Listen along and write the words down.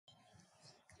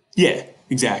Yeah,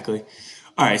 exactly.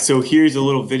 All right, so here's a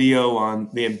little video on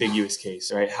the ambiguous case,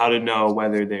 all right? How to know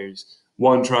whether there's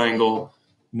one triangle,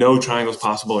 no triangles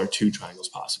possible, or two triangles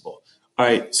possible. All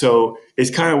right, so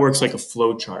it kind of works like a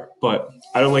flow chart, but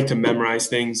I don't like to memorize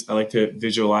things. I like to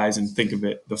visualize and think of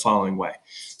it the following way.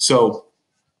 So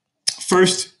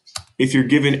first, if you're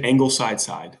given angle side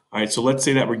side, all right, so let's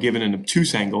say that we're given an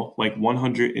obtuse angle, like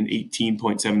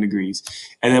 118.7 degrees,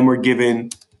 and then we're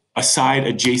given a side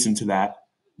adjacent to that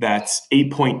that's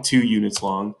 8.2 units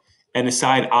long, and a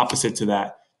side opposite to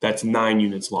that that's 9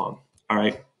 units long. All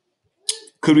right,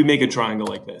 could we make a triangle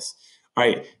like this? All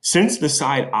right, since the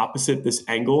side opposite this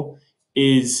angle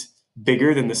is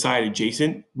bigger than the side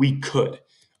adjacent, we could.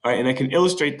 All right, and I can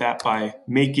illustrate that by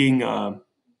making a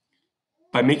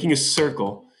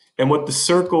circle. And what the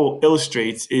circle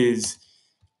illustrates is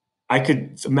I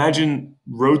could imagine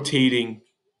rotating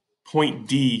point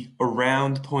D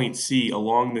around point C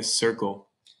along this circle.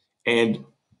 And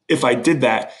if I did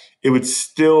that, it would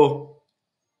still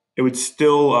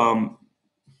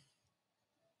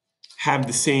have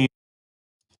the same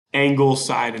angle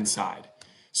side and side.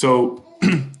 So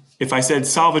if I said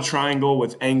solve a triangle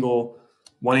with angle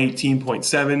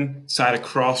 118.7, side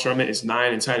across from it is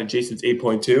 9 and side adjacent is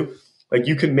 8.2, like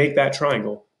you can make that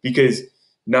triangle because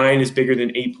 9 is bigger than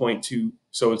 8.2,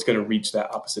 so it's going to reach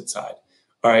that opposite side.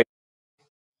 All right,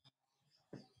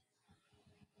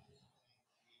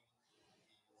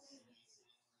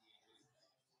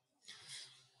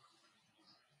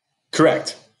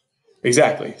 correct.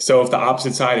 Exactly. So if the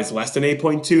opposite side is less than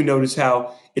 8.2, notice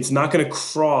how it's not going to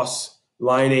cross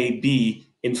line AB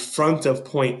in front of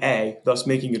point A, thus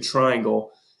making a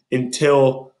triangle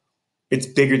until it's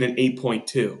bigger than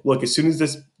 8.2. Look, as soon as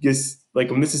this gets,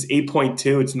 like when this is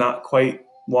 8.2, it's not quite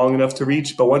long enough to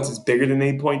reach, but once it's bigger than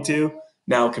 8.2,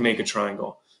 now it can make a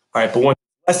triangle. All right, but once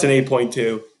it's less than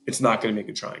 8.2, it's not going to make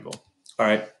a triangle. All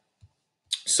right.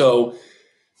 So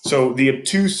so the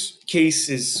obtuse case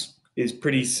is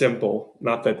pretty simple.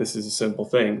 Not that this is a simple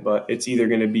thing, but it's either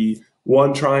going to be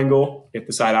one triangle if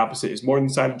the side opposite is more than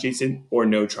the side adjacent, or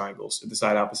no triangles if the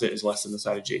side opposite is less than the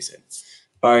side adjacent.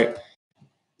 All right.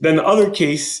 Then the other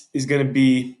case is going to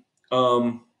be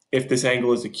if this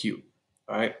angle is acute.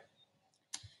 All right.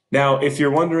 Now, if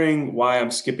you're wondering why I'm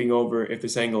skipping over if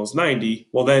this angle is 90,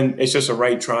 well, then it's just a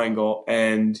right triangle,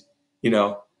 and you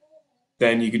know,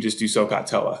 then you could just do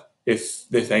SOHCAHTOA if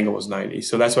this angle was 90.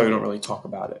 So that's why we don't really talk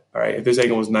about it. All right. If this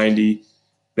angle was 90,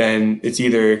 then it's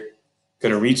either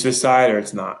going to reach this side or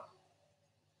it's not.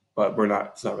 But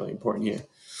it's not really important here.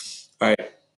 All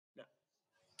right.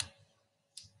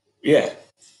 Yeah.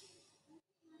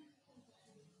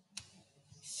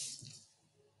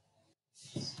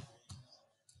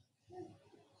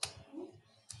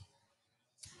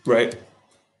 Right.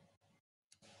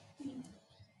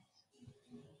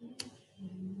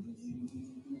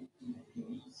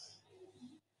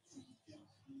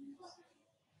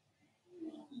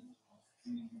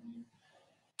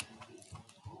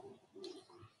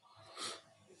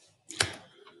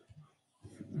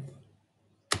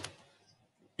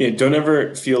 Yeah. Don't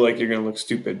ever feel like you're going to look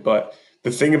stupid. But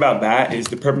the thing about that is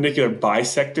the perpendicular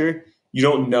bisector, you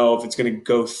don't know if it's going to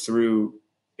go through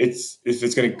if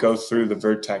it's going to go through the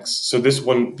vertex. So this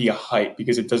wouldn't be a height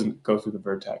because it doesn't go through the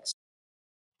vertex.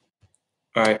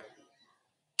 All right.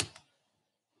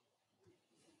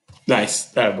 Nice.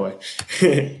 That boy.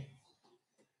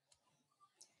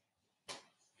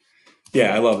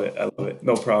 Yeah, I love it. I love it.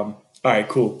 No problem. All right,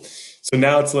 cool. So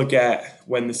now let's look at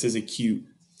when this is acute.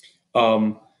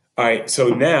 All right, so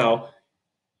now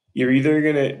you're either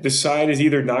gonna the side is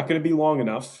either not gonna be long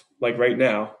enough, like right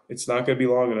now, it's not gonna be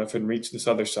long enough and reach this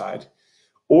other side,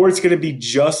 or it's gonna be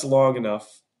just long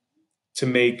enough to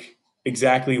make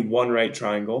exactly one right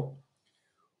triangle,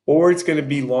 or it's gonna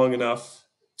be long enough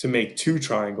to make two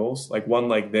triangles, like one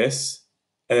like this,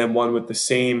 and then one with the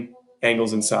same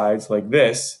angles and sides like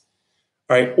this.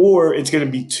 All right, or it's going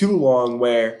to be too long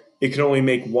where it can only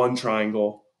make one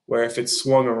triangle, where if it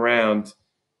swung around,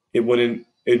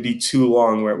 it'd be too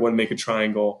long where it wouldn't make a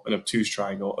triangle, an obtuse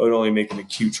triangle. It would only make an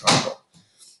acute triangle.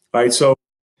 All right, so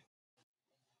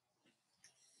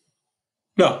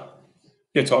no,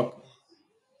 yeah, talk.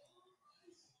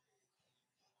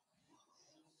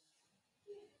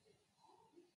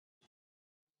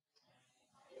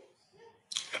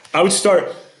 I would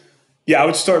start, yeah, I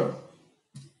would start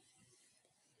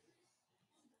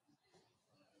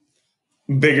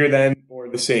bigger than or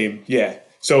the same. Yeah.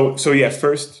 So yeah,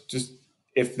 first, just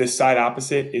if the side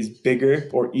opposite is bigger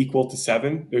or equal to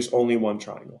 7, there's only one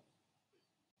triangle.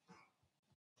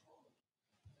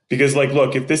 Because like,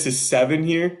 look, if this is 7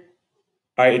 here,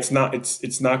 All right, it's not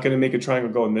going to make a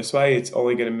triangle going this way. It's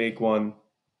only going to make one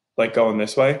like going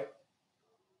this way.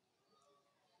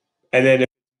 And then if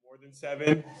it's more than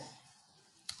seven,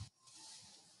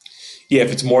 yeah,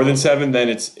 if it's more than seven, then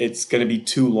it's going to be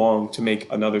too long to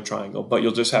make another triangle. But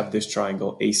you'll just have this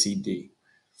triangle ACD.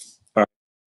 All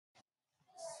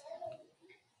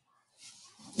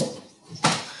right.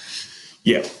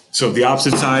 Yeah. So if the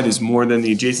opposite side is more than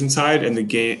the adjacent side, and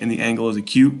the angle is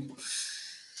acute,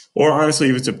 or honestly,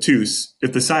 if it's obtuse,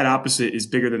 if the side opposite is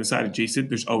bigger than the side adjacent,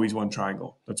 there's always one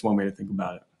triangle. That's one way to think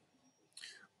about it.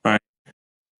 All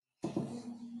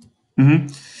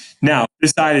right. Now,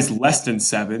 this side is less than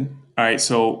seven. All right.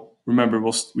 So remember,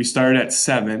 we started at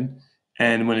seven,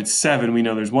 and when it's seven, we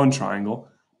know there's one triangle.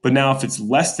 But now, if it's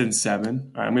less than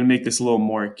seven, all right, I'm going to make this a little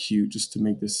more acute just to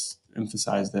make this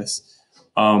emphasize this.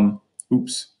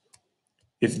 Oops.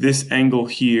 If this angle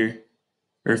here,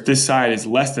 or if this side is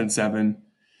less than seven,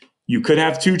 you could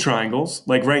have two triangles.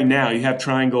 Like right now, you have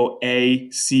triangle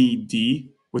ACD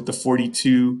with the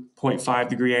 42.5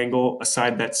 degree angle, a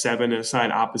side that's 7 and a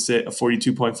side opposite, a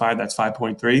 42.5, that's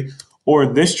 5.3. Or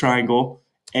this triangle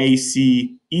ACE,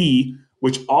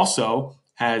 which also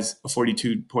has a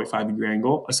 42.5 degree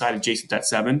angle, a side adjacent that's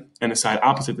 7 and a side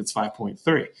opposite that's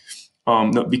 5.3.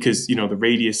 No, because the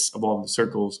radius of all the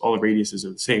circles, all the radiuses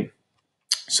are the same.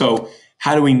 So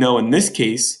how do we know in this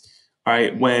case, all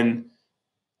right,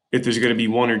 if there's going to be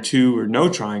one or two or no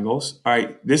triangles, all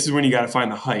right, this is when you got to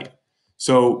find the height.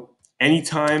 So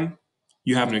anytime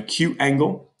you have an acute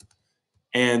angle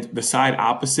and the side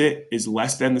opposite is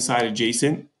less than the side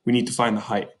adjacent, we need to find the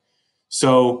height.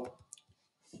 So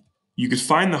you could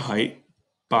find the height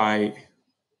by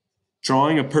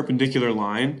drawing a perpendicular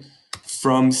line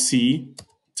from C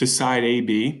to side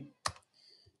AB,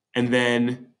 and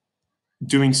then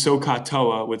doing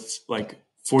SOHCAHTOA with like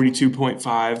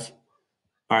 42.5.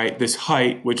 All right, this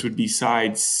height, which would be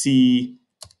side CE,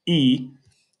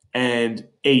 and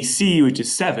AC, which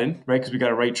is 7, right? Because we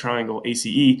got a right triangle,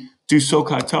 ACE, do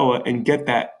SOHCAHTOA and get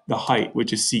the height,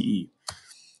 which is CE.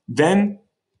 Then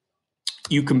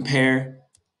you compare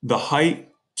the height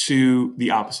to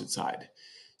the opposite side.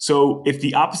 So if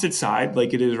the opposite side,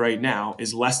 like it is right now,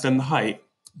 is less than the height,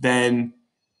 then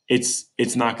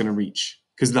it's not going to reach,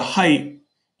 because the height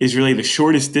is really the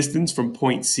shortest distance from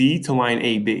point C to line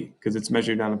AB, because it's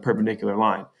measured on a perpendicular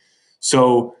line.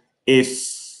 So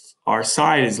if our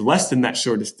side is less than that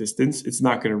shortest distance, it's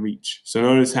not going to reach. So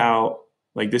notice how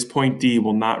like this point D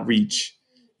will not reach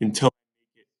until,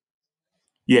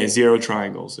 yeah, 0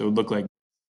 triangles. It would look like,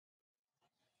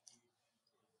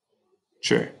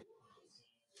 sure.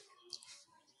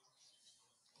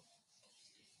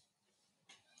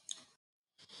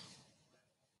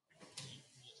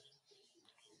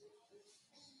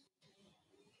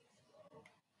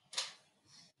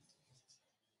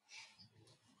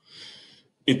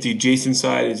 If the adjacent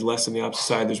side is less than the opposite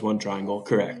side, there's one triangle.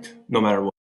 Correct. No matter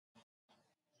what.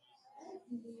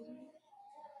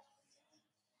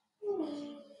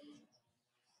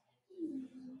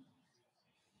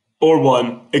 Or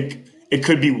one. It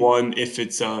could be one if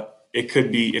it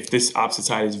could be if this opposite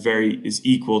side is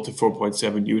equal to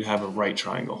 4.7, you would have a right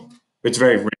triangle. It's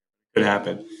very rare. It could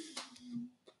happen.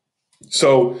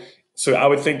 So I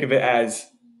would think of it as,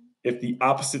 if the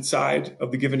opposite side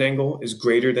of the given angle is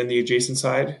greater than the adjacent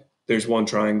side, there's one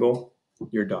triangle,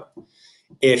 you're done.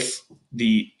 If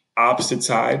the opposite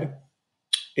side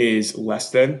is less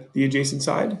than the adjacent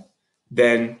side,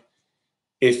 then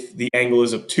if the angle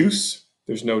is obtuse,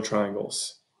 there's no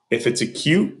triangles. If it's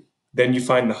acute, then you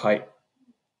find the height.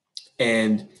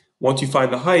 And once you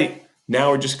find the height, now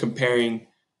we're just comparing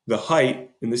the height,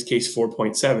 in this case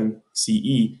 4.7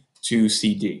 CE, to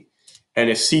CD. And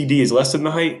if CD is less than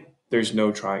the height, there's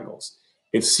no triangles.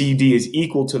 If CD is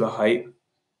equal to the height,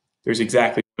 there's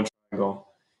exactly one triangle.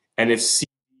 And if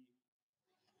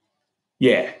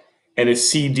yeah, and if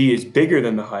CD is bigger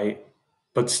than the height,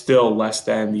 but still less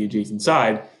than the adjacent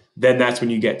side, then that's when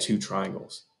you get two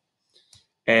triangles.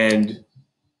 And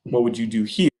what would you do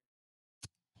here?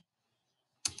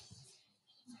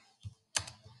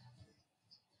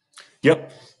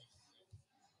 Yep.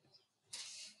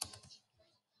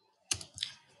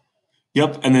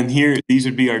 Yep. And then here, these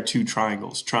would be our two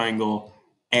triangles, triangle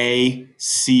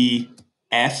ACF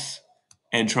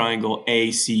and triangle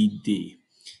ACD.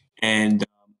 And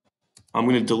I'm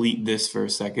going to delete this for a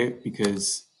second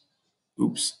because,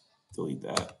 oops, delete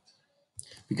that,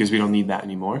 because we don't need that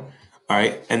anymore. All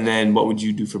right. And then what would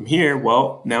you do from here?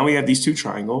 Well, now we have these two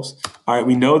triangles. All right.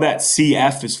 We know that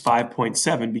CF is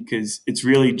 5.7 because it's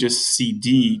really just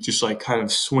CD, just like kind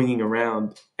of swinging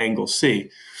around angle C.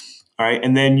 All right.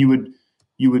 And then you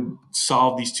you would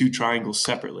solve these two triangles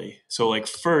separately. So like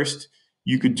first,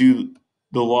 you could do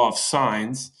the law of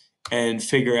sines and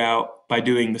figure out by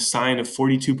doing the sine of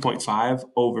 42.5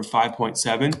 over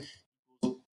 5.7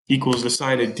 equals the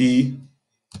sine of d,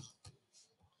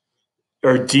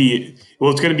 or d. Well,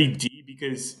 it's going to be d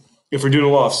because if we're doing a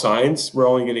law of sines, we're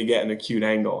only going to get an acute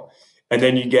angle. And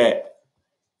then you get,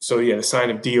 so yeah, the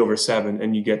sine of d over 7,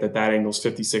 and you get that that angle is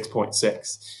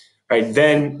 56.6. Right,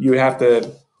 then you would have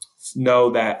to know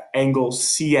that angle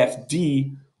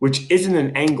CFD, which isn't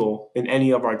an angle in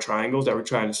any of our triangles that we're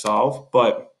trying to solve,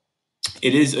 but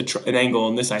it is an angle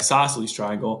in this isosceles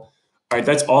triangle. All right,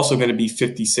 that's also going to be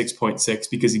 56.6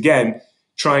 because again,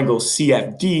 triangle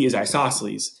CFD is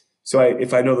isosceles. So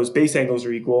if I know those base angles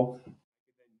are equal,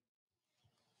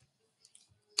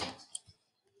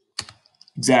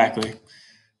 exactly.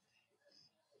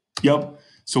 Yep.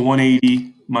 So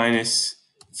 180 minus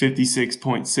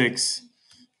 56.6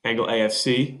 angle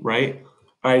AFC, right?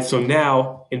 All right, so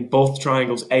now in both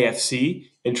triangles AFC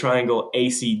and triangle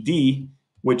ACD,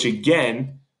 which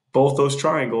again, both those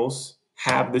triangles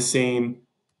have the same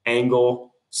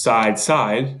angle side.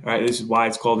 Right? This is why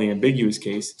it's called the ambiguous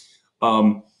case.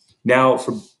 Now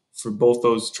for both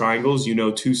those triangles, you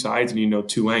know two sides and you know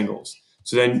two angles.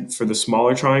 So then for the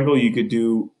smaller triangle, you could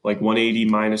do like 180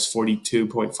 minus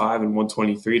 42.5 and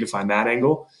 123 to find that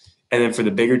angle. And then for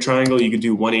the bigger triangle, you could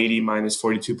do 180 minus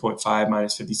 42.5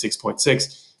 minus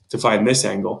 56.6 to find this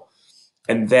angle.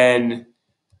 And then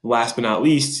last but not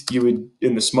least, you would,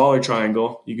 in the smaller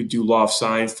triangle, you could do law of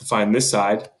sines to find this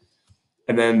side.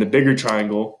 And then the bigger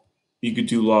triangle, you could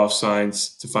do law of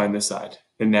sines to find this side.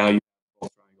 And now you have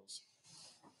both triangles.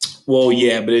 Well,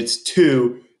 yeah, but it's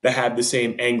two that have the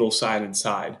same angle side and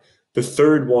side. The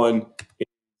third one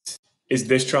is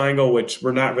this triangle, which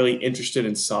we're not really interested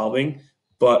in solving.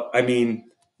 But I mean,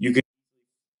 you could,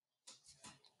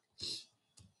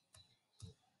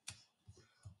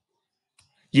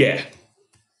 yeah,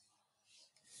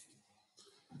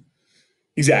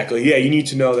 exactly. Yeah, you need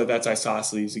to know that that's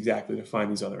isosceles exactly to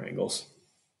find these other angles.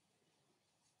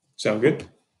 Sound good?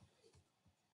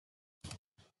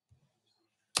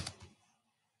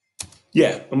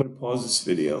 Yeah, I'm going to pause this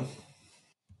video.